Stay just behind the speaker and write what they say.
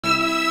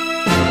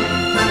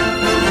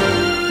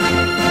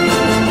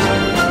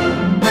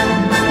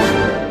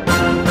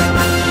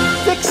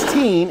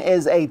16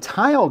 is a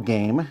tile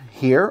game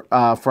here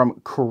from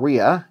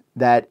Korea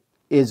that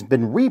has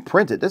been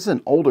reprinted. This is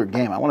an older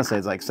game. I want to say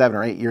it's like 7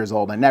 or 8 years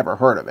old. I never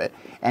heard of it.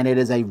 And it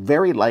is a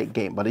very light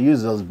game, but it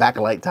uses those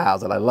backlight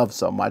tiles that I love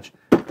so much.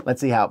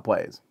 Let's see how it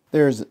plays.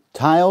 There's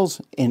tiles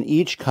in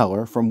each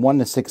color from 1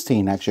 to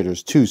 16. Actually,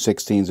 there's 2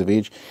 16s of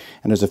each,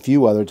 and there's a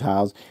few other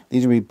tiles.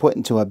 These will be put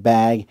into a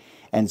bag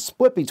and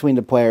split between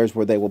the players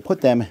where they will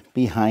put them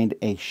behind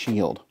a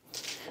shield.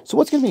 So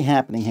what's going to be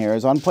happening here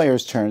is on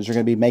players' turns, you're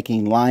going to be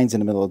making lines in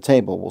the middle of the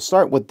table. We'll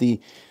start with the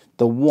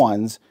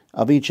ones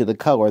of each of the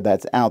color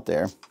that's out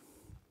there.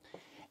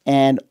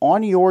 And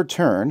on your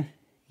turn,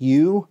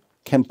 you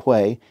can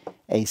play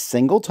a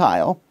single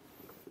tile.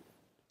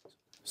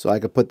 So I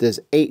could put this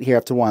 8 here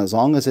after 1. As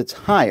long as it's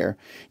higher,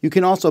 you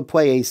can also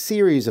play a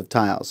series of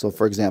tiles. So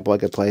for example, I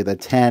could play the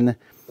 10,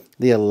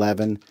 the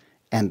 11,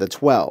 and the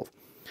 12.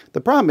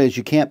 The problem is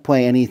you can't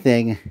play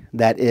anything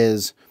that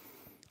is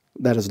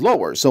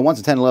lower. So once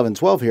the 10, 11,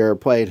 12 here are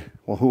played,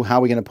 well, how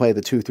are we going to play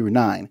the 2 through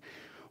 9?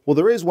 Well,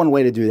 there is one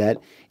way to do that.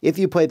 If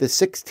you play the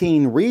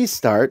 16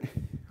 restart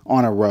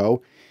on a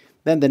row,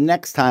 then the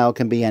next tile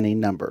can be any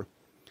number.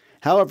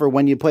 However,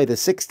 when you play the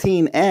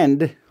 16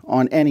 end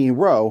on any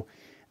row,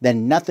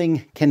 then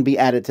nothing can be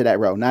added to that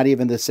row, not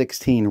even the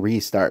 16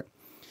 restart.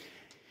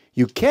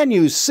 You can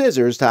use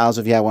scissors tiles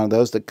if you have one of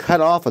those to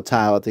cut off a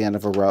tile at the end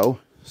of a row,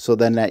 so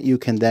then that you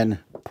can then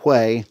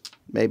play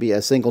maybe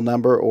a single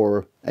number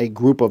or a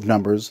group of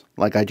numbers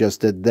like I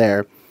just did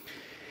there.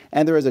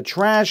 And there is a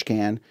trash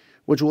can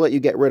which will let you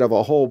get rid of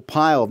a whole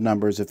pile of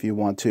numbers if you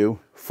want to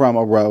from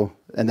a row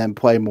and then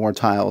play more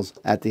tiles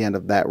at the end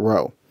of that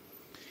row.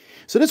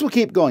 So this will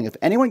keep going. If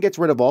anyone gets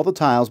rid of all the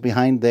tiles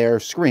behind their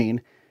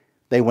screen,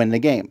 they win the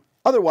game.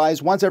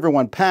 Otherwise, once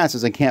everyone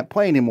passes and can't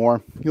play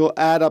anymore, you'll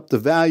add up the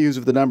values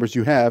of the numbers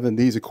you have, and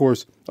these, of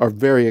course, are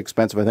very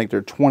expensive. I think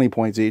they're 20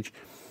 points each.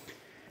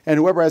 And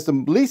whoever has the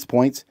least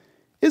points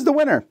is the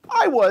winner.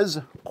 I was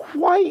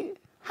quite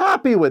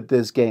happy with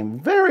this game.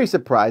 Very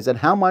surprised at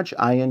how much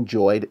I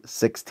enjoyed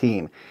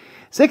 16.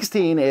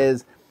 16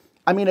 is,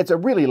 I mean, it's a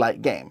really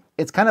light game.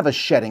 It's kind of a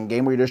shedding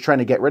game where you're just trying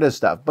to get rid of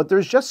stuff, but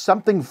there's just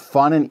something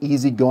fun and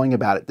easygoing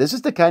about it. This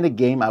is the kind of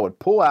game I would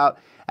pull out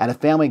at a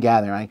family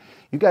gathering.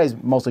 You guys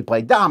mostly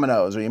play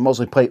dominoes or you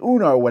mostly play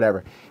Uno or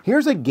whatever.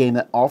 Here's a game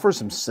that offers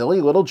some silly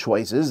little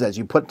choices as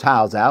you put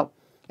tiles out,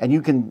 and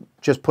you can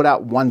just put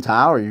out one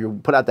tile or you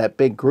put out that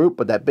big group,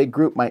 but that big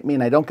group might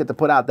mean I don't get to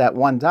put out that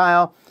one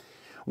tile.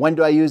 When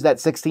do I use that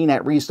 16?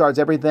 That restarts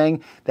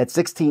everything. That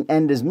 16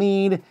 end is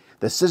mean.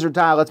 The scissor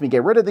tile lets me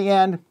get rid of the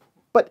end,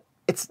 but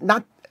it's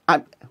not...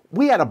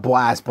 we had a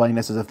blast playing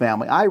this as a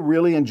family. I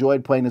really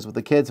enjoyed playing this with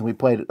the kids, and we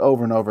played it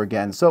over and over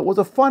again. So it was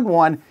a fun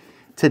one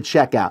to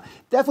check out.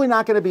 Definitely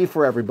not going to be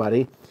for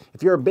everybody.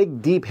 If you're a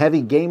big, deep,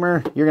 heavy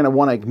gamer, you're going to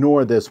want to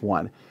ignore this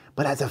one.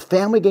 But as a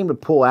family game to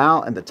pull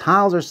out, and the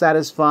tiles are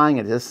satisfying,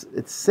 and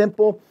it's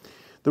simple.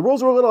 The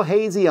rules are a little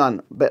hazy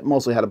on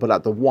mostly how to put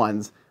out the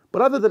ones.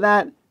 But other than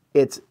that,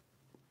 it's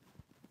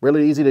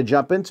really easy to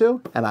jump into,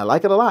 and I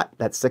like it a lot.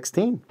 That's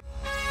 16.